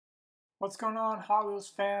What's going on, Hot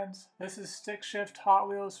Wheels fans? This is Stick Shift Hot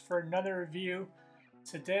Wheels for another review.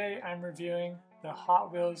 Today I'm reviewing the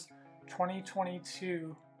Hot Wheels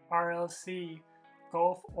 2022 RLC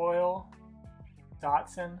Gulf Oil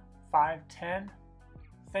Datsun 510.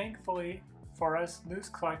 Thankfully for us loose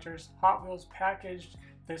collectors, Hot Wheels packaged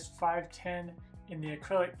this 510 in the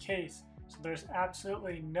acrylic case, so there's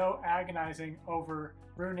absolutely no agonizing over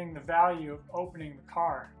ruining the value of opening the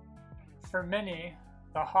car. For many,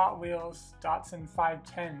 the Hot Wheels Datsun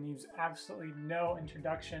 510 needs absolutely no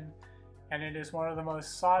introduction, and it is one of the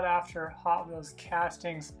most sought after Hot Wheels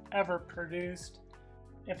castings ever produced.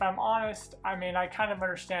 If I'm honest, I kind of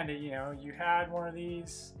understand it. You know, you had one of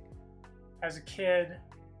these as a kid,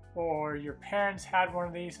 or your parents had one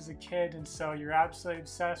of these as a kid, and so you're absolutely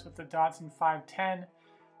obsessed with the Datsun 510.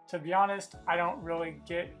 To be honest, I don't really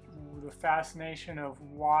get the fascination of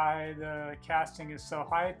why the casting is so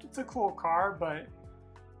hyped. It's a cool car, but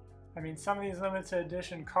some of these limited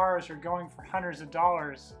edition cars are going for hundreds of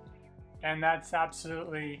dollars, and that's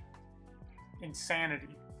absolutely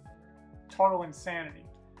insanity. Total insanity.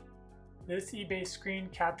 This eBay screen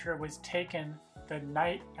capture was taken the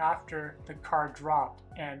night after the car dropped,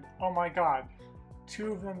 and oh my god,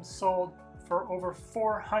 two of them sold for over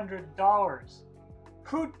 $400.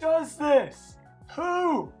 Who does this?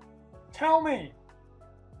 Who? Tell me!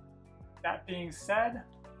 That being said,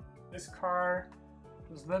 this car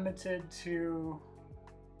was limited to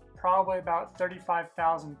probably about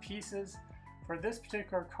 35,000 pieces. For this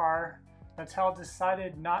particular car, Mattel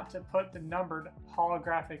decided not to put the numbered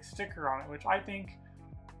holographic sticker on it, which I think,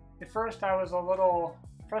 at first I was a little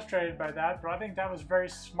frustrated by that, but I think that was very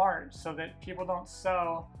smart so that people don't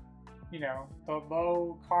sell, you know, the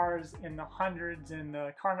low cars in the hundreds and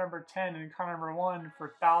the car number 10 and car number 1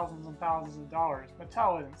 for thousands and thousands of dollars.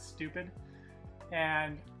 Mattel isn't stupid,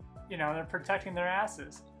 and you know, they're protecting their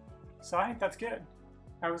asses. So I think that's good.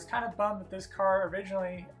 I was kind of bummed that this car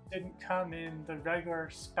originally didn't come in the regular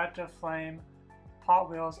Spectraflame Hot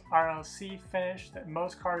Wheels RLC finish that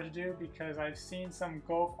most cars do, because I've seen some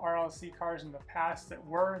Gulf RLC cars in the past that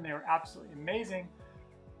were, and they were absolutely amazing.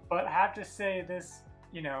 But I have to say this,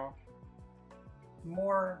 you know,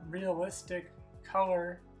 more realistic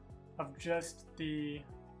color of just the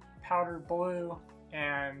powder blue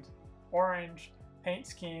and orange paint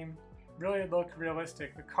scheme really look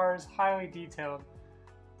realistic. The car is highly detailed.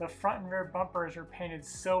 The front and rear bumpers are painted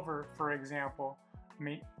silver, for example.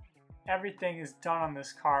 Everything is done on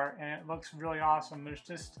this car and it looks really awesome. There's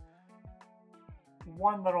just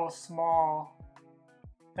one little small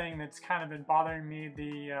thing that's kind of been bothering me.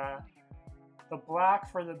 The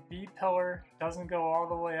black for the B pillar doesn't go all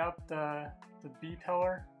the way up the B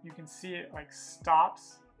pillar. You can see it like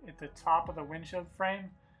stops at the top of the windshield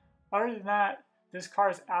frame. Other than that, this car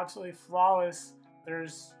is absolutely flawless.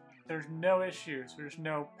 There's no issues. There's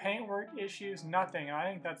no paintwork issues, nothing. And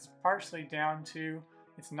I think that's partially down to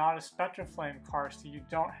it's not a Spectraflame car, so you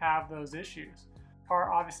don't have those issues. The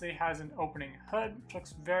car obviously has an opening hood, which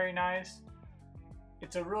looks very nice.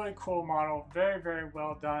 It's a really cool model, very, very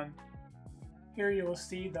well done. Here you will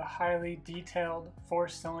see the highly detailed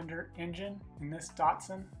 4-cylinder engine in this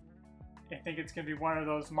Datsun. I think it's going to be one of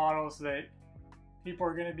those models that people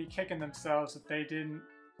are going to be kicking themselves if they didn't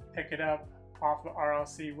pick it up off the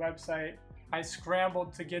RLC website. I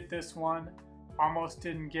scrambled to get this one, almost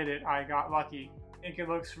didn't get it. I got lucky. I think it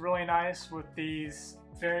looks really nice with these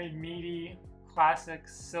very meaty classic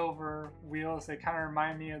silver wheels. They kind of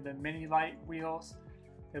remind me of the Mini Light wheels.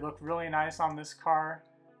 They look really nice on this car.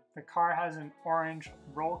 The car has an orange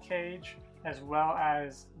roll cage as well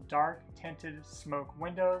as dark tinted smoke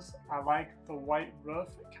windows. I like the white roof.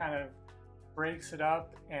 It kind of breaks it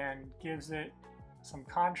up and gives it some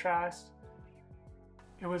contrast.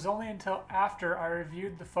 It was only until after I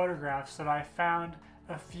reviewed the photographs that I found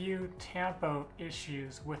a few tampo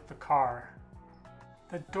issues with the car.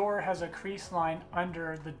 The door has a crease line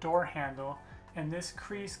under the door handle, and this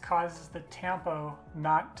crease causes the tampo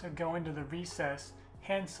not to go into the recess.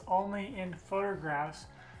 Hence, only in photographs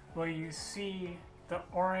will you see the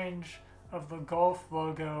orange of the Gulf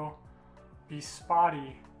logo be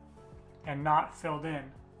spotty and not filled in,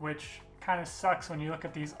 which kind of sucks when you look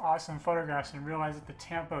at these awesome photographs and realize that the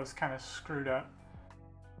tampo is kind of screwed up.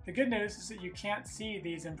 The good news is that you can't see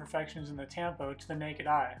these imperfections in the tampo to the naked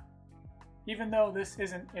eye. Even though this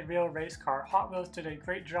isn't a real race car, Hot Wheels did a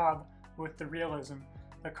great job with the realism.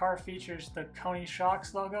 The car features the Coney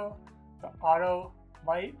Shocks logo, the Auto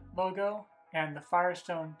Light logo, and the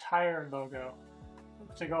Firestone Tire logo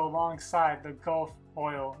to go alongside the Gulf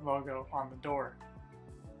Oil logo on the door.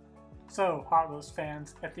 So, Hot Wheels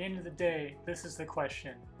fans, at the end of the day, this is the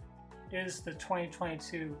question. is the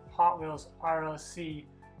 2022 Hot Wheels RLC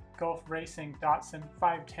Gulf Racing Datsun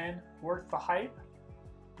 510 worth the hype?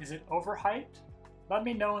 Is it overhyped? Let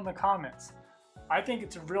me know in the comments. I think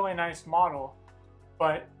it's a really nice model,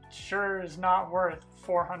 but sure is not worth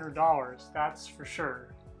 $400, that's for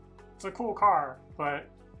sure. It's a cool car, but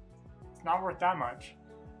it's not worth that much.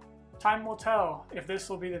 Time will tell if this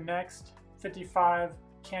will be the next 55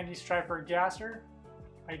 Candy Striper Gasser.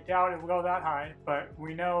 I doubt it will go that high, but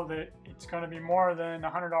we know that it's going to be more than a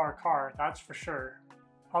 $100 car, that's for sure.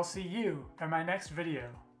 I'll see you in my next video.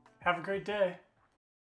 Have a great day.